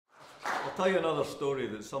I'll tell you another story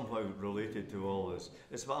that's somehow related to all this.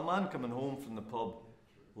 It's about a man coming home from the pub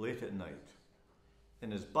late at night.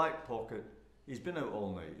 In his back pocket, he's been out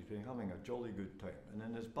all night, he's been having a jolly good time, and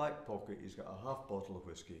in his back pocket he's got a half bottle of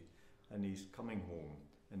whiskey, and he's coming home,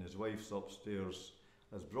 and his wife's upstairs,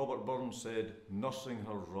 as Robert Burns said, nursing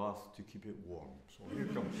her wrath to keep it warm. So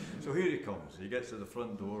here he comes. He gets to the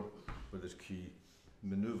front door with his key,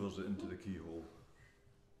 manoeuvres it into the keyhole,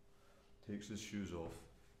 takes his shoes off,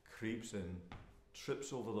 creeps in,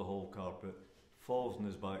 trips over the hall carpet, falls on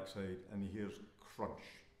his backside, and he hears crunch.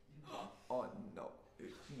 Oh no!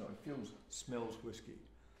 It smells whiskey.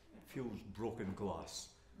 It feels broken glass,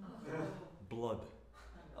 blood.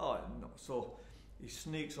 Oh no! So he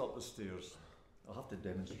sneaks up the stairs. I'll have to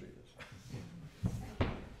demonstrate this.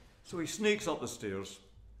 So he sneaks up the stairs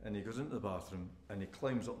and he goes into the bathroom and he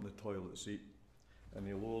climbs up in the toilet seat and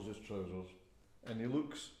he lowers his trousers and he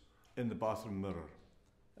looks in the bathroom mirror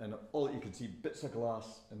and all you can see bits of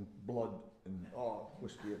glass and blood and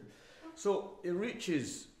whiskey. So he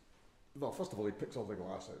reaches, well, first of all he picks all the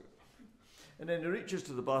glass out and then he reaches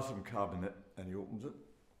to the bathroom cabinet and he opens it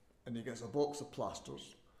and he gets a box of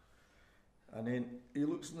plasters. And then he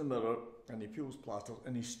looks in the mirror and he peels plasters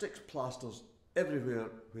and he sticks plasters everywhere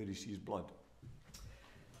where he sees blood.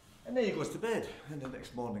 And then he goes to bed. And the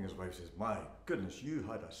next morning his wife says, "My goodness, you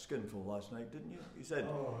had a skinful last night, didn't you?" He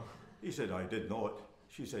said, "I did not."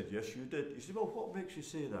 She said, "Yes, you did." He said, "Well, what makes you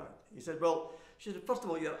say that?" He said, "Well," she said, "first of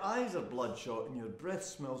all, your eyes are bloodshot and your breath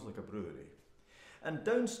smells like a brewery. And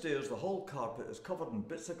downstairs the whole carpet is covered in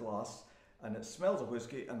bits of glass and it smells of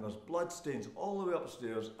whiskey and there's blood stains all the way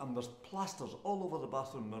upstairs and there's plasters all over the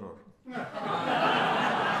bathroom mirror."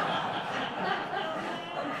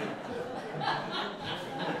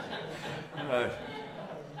 Right.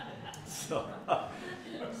 So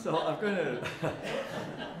I'm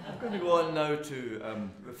going to go on now to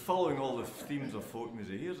following all the themes of folk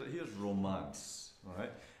music. Here's romance,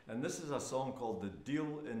 right? And this is a song called "The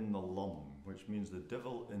Deil in the Lum," which means the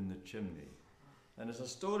devil in the chimney. And it's a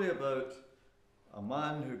story about a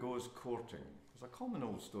man who goes courting. It's a common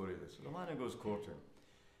old story, this. A man who goes courting.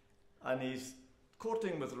 And he's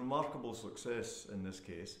courting with remarkable success in this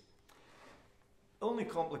case. The only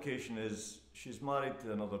complication is she's married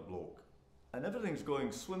to another bloke. And everything's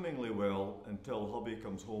going swimmingly well until hubby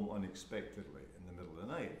comes home unexpectedly in the middle of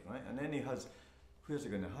the night, right? And then where's he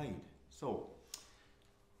going to hide? So,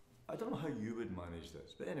 I don't know how you would manage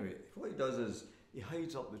this, but anyway, what he does is he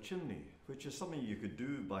hides up the chimney, which is something you could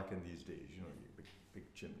do back in these days, you know,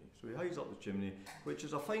 big chimney. So he hides up the chimney, which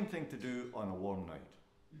is a fine thing to do on a warm night.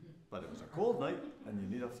 But it was a cold night and you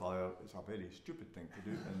need a fire. It's a very stupid thing to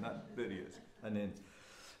do, and there he is. And then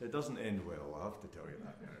it doesn't end well, I have to tell you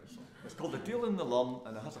that. So it's called "The Deil in the Lum,"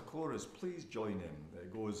 and it has a chorus. Please join in.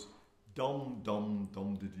 It goes dum dum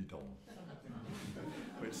dum diddy dum,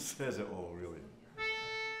 which says it all really.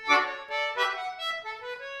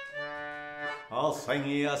 I'll sing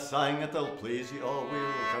ye a sang it'll please ye all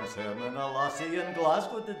will, concerning a lassie in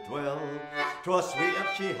Glasgow did dwell. 'Twas sweeter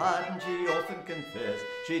she had and she often confessed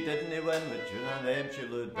she didn't win with tune and them she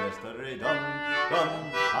lood best. Dum dum,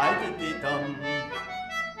 I did dum.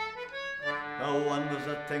 Now one was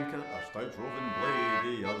a tinker, a stout roving blade,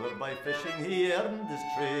 the other by fishing he earned his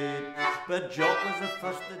trade. But Jock was the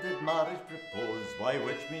first that did marriage propose, by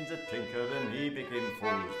which means a tinker and he became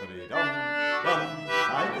foes. Dum dum,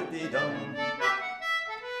 I did dum.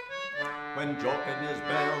 When Jock in his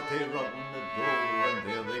belt he run the door, and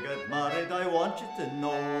there they got married, I want you to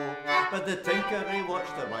know. But the tinker he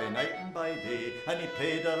watched her by night and by day, and he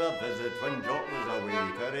paid her a visit when Jock was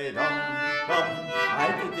away. Dum dum,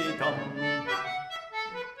 I did dum.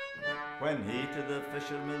 When he to the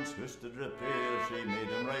fisherman's house did repair, she made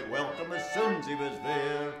him right welcome as soon as he was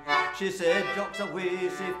there. She said, "Jock's away,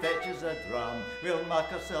 say fetches a dram, we'll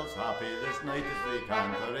make ourselves happy this night if we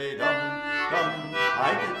can." Dum dum,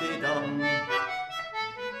 I did dum.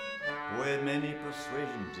 With many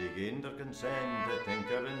persuasions he gained her consent, the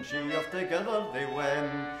tinker and she off together they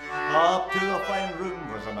went. Up to a fine room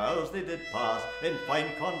for some hours they did pass, in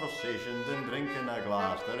fine conversations and drinking a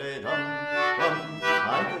glass. Dum dum,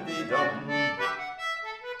 I did dum.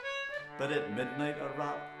 But at midnight a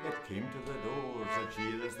rap, it came to the door, said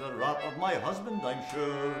she, "There's the rap of my husband, I'm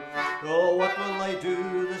sure. Oh, what will I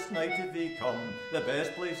do this night if he come? The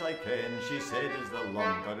best place I can," she said, "is the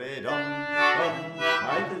Lum." Dum dum,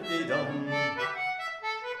 I did dum.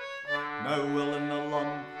 Now Will in the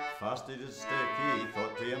Lum fast he did stick, he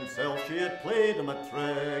thought to himself she had played him a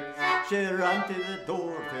trick. She ran to the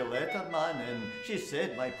door to let her man in, she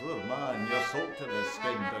said, "My poor man, you're soaked to the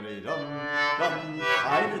skin." Dum dum,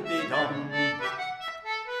 I did dum.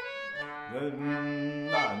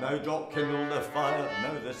 Now Jock kindled the fire,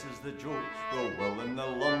 now this is the joke. The will in the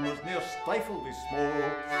lum was near stifled with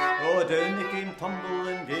smoke. Oh, down they came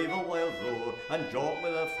tumbling, gave a wild roar, and Jock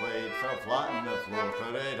with a fright fell flat on the floor.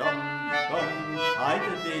 Dum, dum, I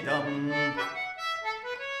did they dum.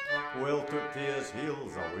 Will took to his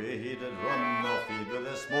heels, away he did run, off he'd with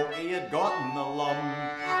the smoke he had got in the lum.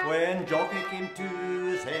 When Jockey came to,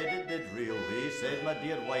 his head it did reel. He said, my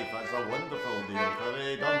dear wife, that's a wonderful deal.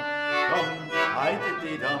 Dum, dum, I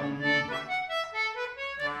did they dum.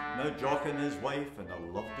 Now Jock and his wife, and I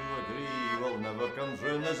love to agree, will never comes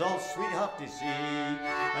round as all sweetheart to see.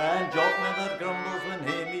 And Jock never grumbles when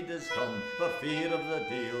Hamey does come, for fear of the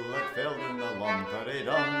deal that fell in the lum. Dum,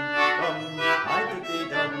 dum,